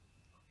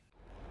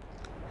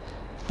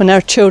When our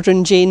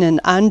children Jane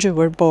and Andrew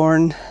were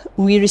born,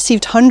 we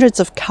received hundreds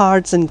of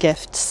cards and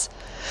gifts.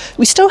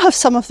 We still have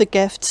some of the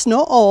gifts,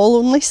 not all,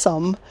 only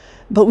some,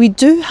 but we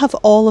do have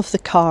all of the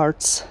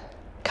cards.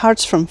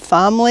 Cards from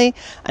family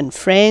and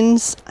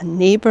friends and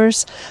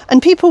neighbours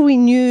and people we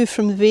knew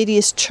from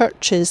various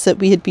churches that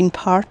we had been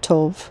part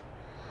of.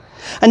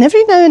 And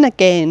every now and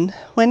again,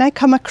 when I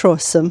come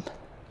across them,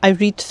 I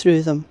read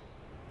through them.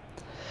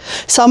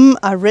 Some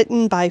are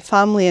written by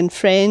family and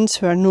friends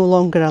who are no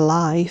longer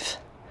alive.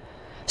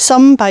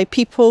 Some by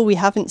people we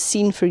haven't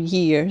seen for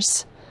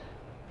years.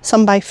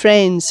 Some by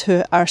friends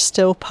who are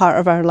still part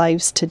of our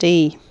lives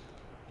today.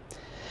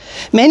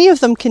 Many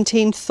of them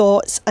contain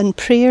thoughts and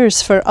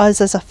prayers for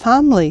us as a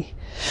family,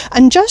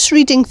 and just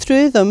reading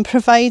through them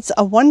provides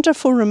a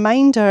wonderful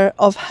reminder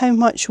of how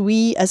much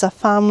we as a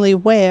family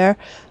were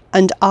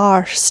and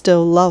are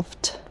still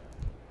loved.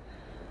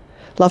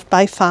 Loved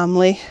by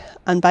family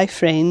and by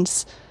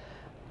friends,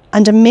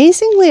 and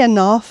amazingly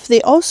enough,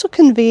 they also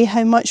convey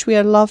how much we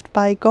are loved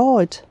by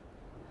God.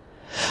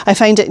 I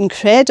find it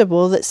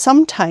incredible that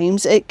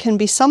sometimes it can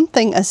be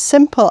something as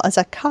simple as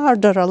a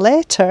card or a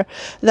letter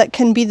that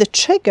can be the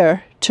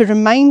trigger to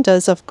remind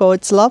us of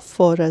God's love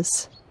for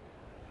us.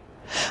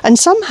 And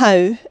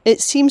somehow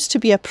it seems to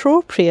be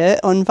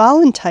appropriate on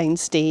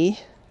Valentine's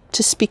Day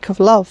to speak of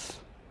love.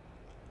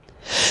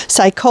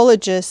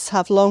 Psychologists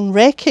have long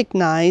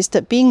recognised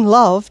that being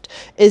loved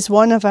is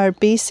one of our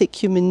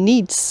basic human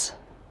needs.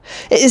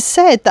 It is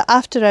said that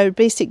after our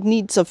basic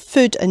needs of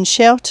food and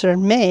shelter are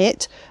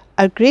met,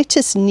 our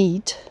greatest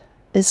need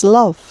is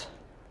love.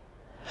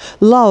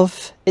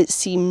 Love, it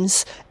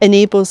seems,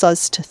 enables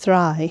us to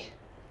thrive.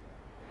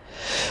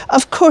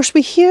 Of course,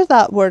 we hear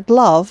that word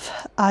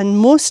love, and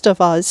most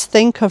of us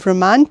think of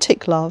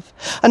romantic love.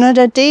 And on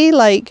a day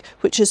like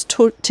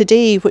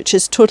today, which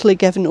is totally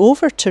given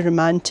over to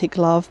romantic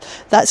love,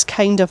 that's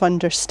kind of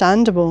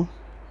understandable.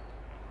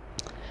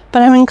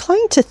 But I'm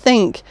inclined to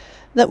think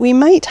that we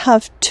might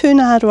have too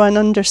narrow an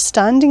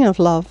understanding of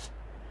love,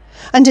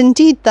 and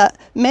indeed that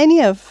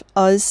many of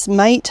us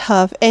might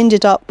have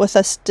ended up with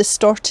a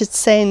distorted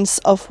sense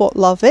of what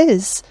love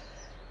is.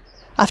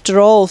 After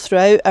all,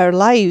 throughout our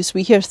lives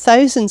we hear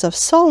thousands of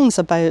songs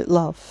about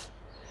love.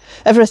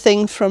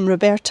 Everything from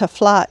Roberta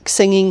Flack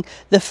singing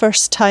the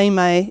first time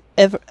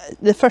ever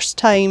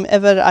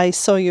I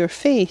saw your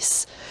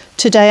face,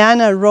 to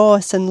Diana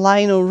Ross and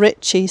Lionel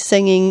Richie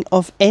singing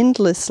of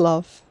endless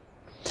love.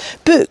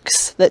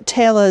 Books that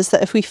tell us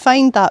that if we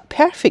find that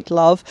perfect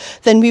love,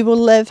 then we will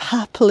live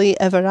happily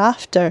ever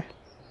after.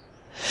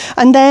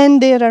 And then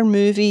there are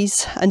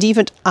movies and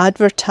even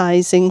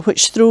advertising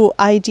which throw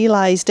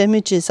idealised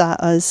images at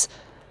us.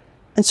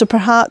 And so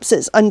perhaps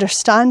it's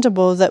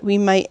understandable that we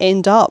might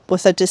end up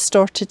with a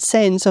distorted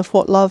sense of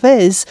what love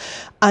is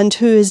and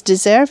who is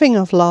deserving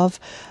of love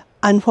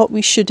and what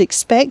we should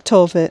expect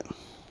of it.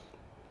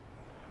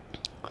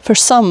 For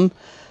some,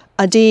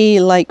 a day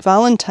like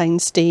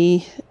Valentine's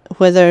Day,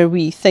 whether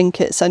we think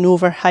it's an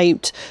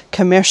overhyped,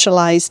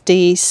 commercialised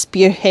day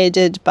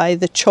spearheaded by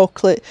the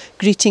chocolate,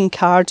 greeting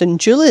card and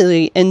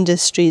jewellery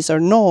industries or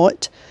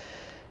not,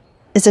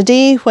 is a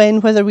day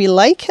when, whether we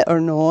like it or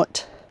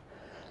not,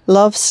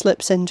 love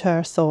slips into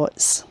our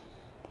thoughts.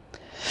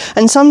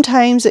 And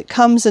sometimes it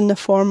comes in the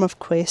form of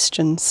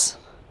questions.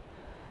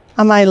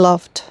 Am I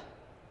loved?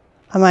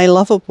 Am I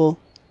lovable?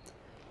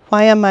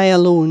 Why am I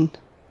alone?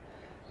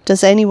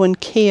 Does anyone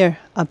care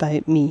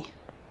about me?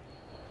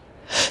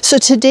 So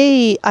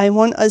today I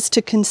want us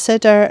to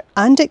consider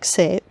and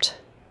accept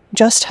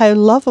just how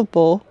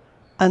lovable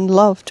and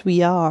loved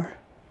we are.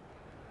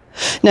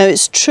 Now,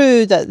 it's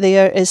true that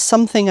there is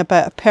something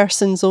about a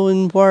person's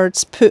own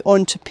words put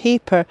onto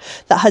paper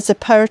that has the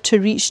power to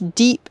reach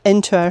deep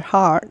into our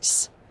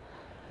hearts.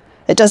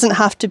 It doesn't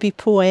have to be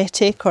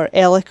poetic or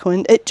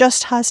eloquent, it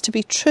just has to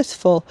be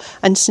truthful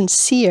and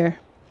sincere.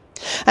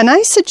 And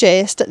I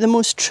suggest that the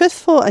most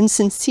truthful and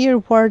sincere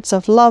words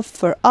of love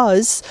for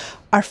us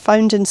are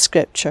found in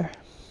Scripture.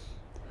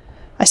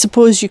 I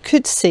suppose you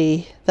could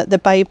say that the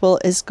Bible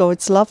is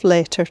God's love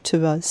letter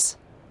to us.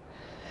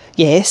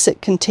 Yes,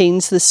 it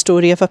contains the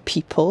story of a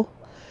people.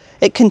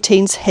 It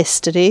contains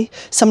history,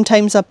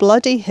 sometimes a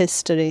bloody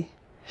history.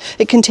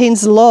 It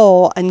contains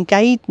law and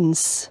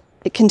guidance.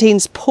 It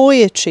contains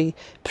poetry,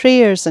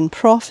 prayers and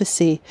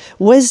prophecy,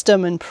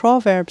 wisdom and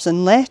proverbs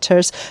and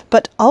letters,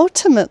 but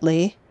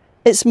ultimately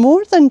it's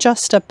more than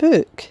just a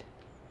book.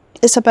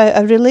 It's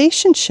about a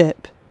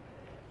relationship.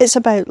 It's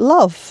about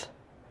love,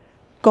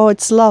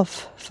 God's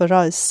love for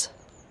us.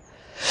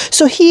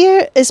 So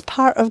here is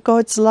part of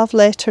God's love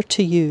letter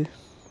to you.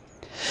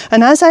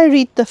 And as I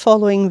read the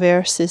following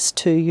verses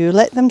to you,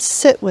 let them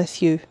sit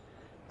with you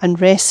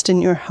and rest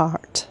in your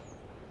heart.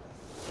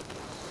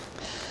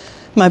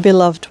 My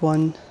beloved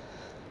one,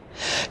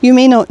 you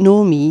may not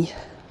know me,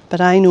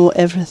 but I know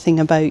everything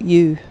about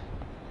you.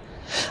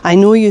 I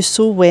know you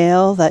so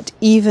well that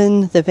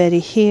even the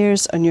very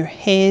hairs on your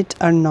head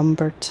are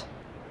numbered.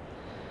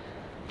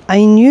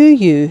 I knew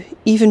you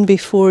even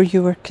before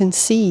you were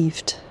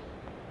conceived.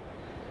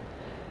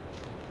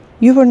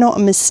 You were not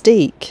a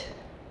mistake.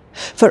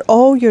 for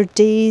all your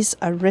days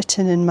are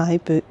written in my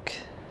book.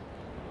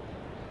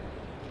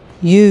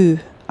 You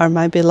are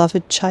my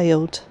beloved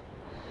child.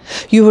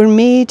 You were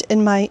made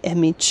in my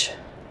image,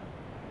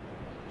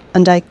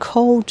 and I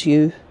called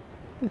you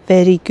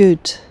very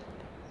good.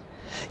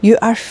 You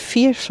are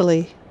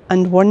fearfully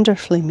and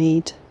wonderfully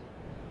made.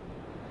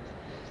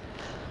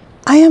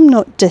 I am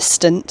not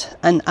distant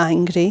and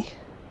angry.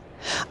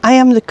 I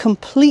am the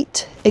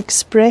complete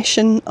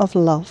expression of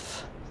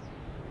love.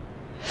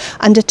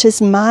 And it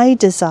is my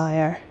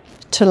desire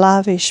to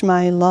lavish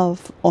my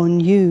love on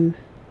you.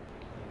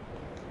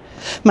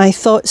 My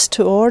thoughts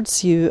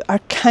towards you are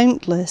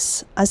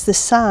countless as the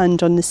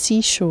sand on the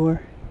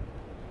seashore.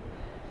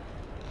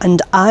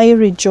 And I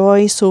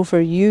rejoice over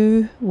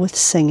you with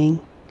singing.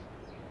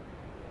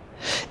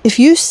 If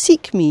you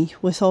seek me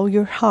with all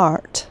your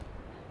heart,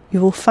 you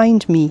will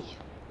find me.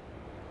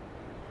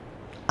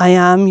 I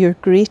am your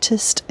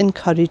greatest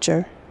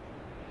encourager.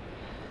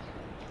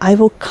 I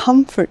will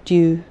comfort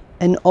you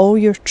in all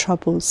your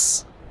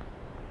troubles.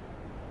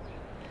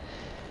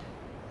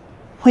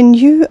 When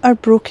you are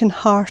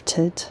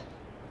broken-hearted,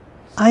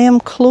 I am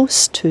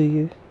close to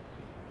you.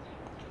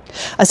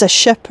 As a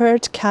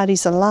shepherd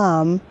carries a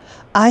lamb,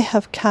 I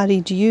have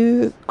carried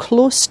you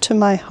close to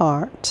my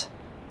heart.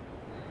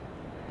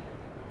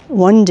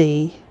 One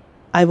day,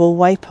 I will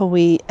wipe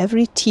away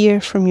every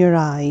tear from your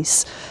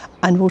eyes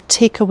and will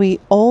take away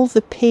all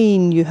the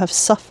pain you have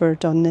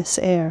suffered on this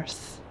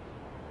earth.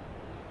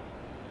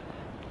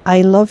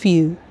 I love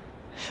you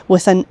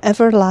with an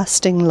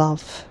everlasting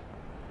love,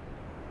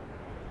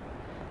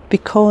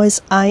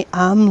 because I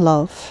am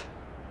love.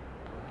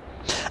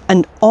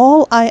 And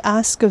all I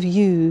ask of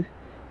you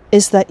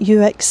is that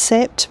you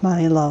accept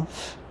my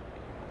love,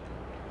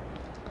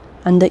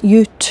 and that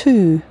you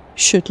too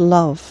should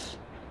love.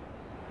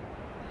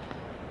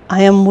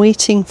 I am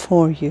waiting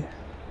for you.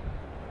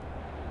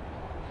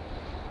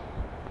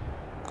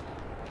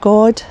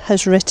 God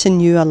has written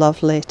you a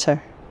love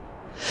letter.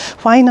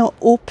 Why not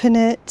open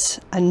it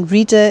and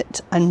read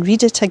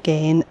it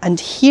again and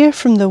hear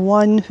from the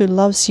one who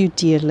loves you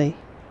dearly?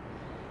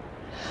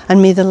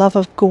 And may the love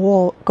of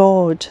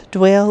God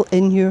dwell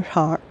in your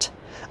heart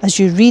as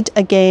you read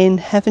again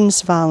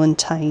Heaven's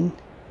Valentine,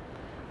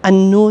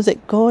 and know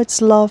that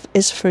God's love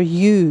is for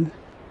you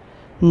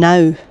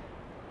now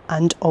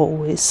and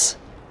always.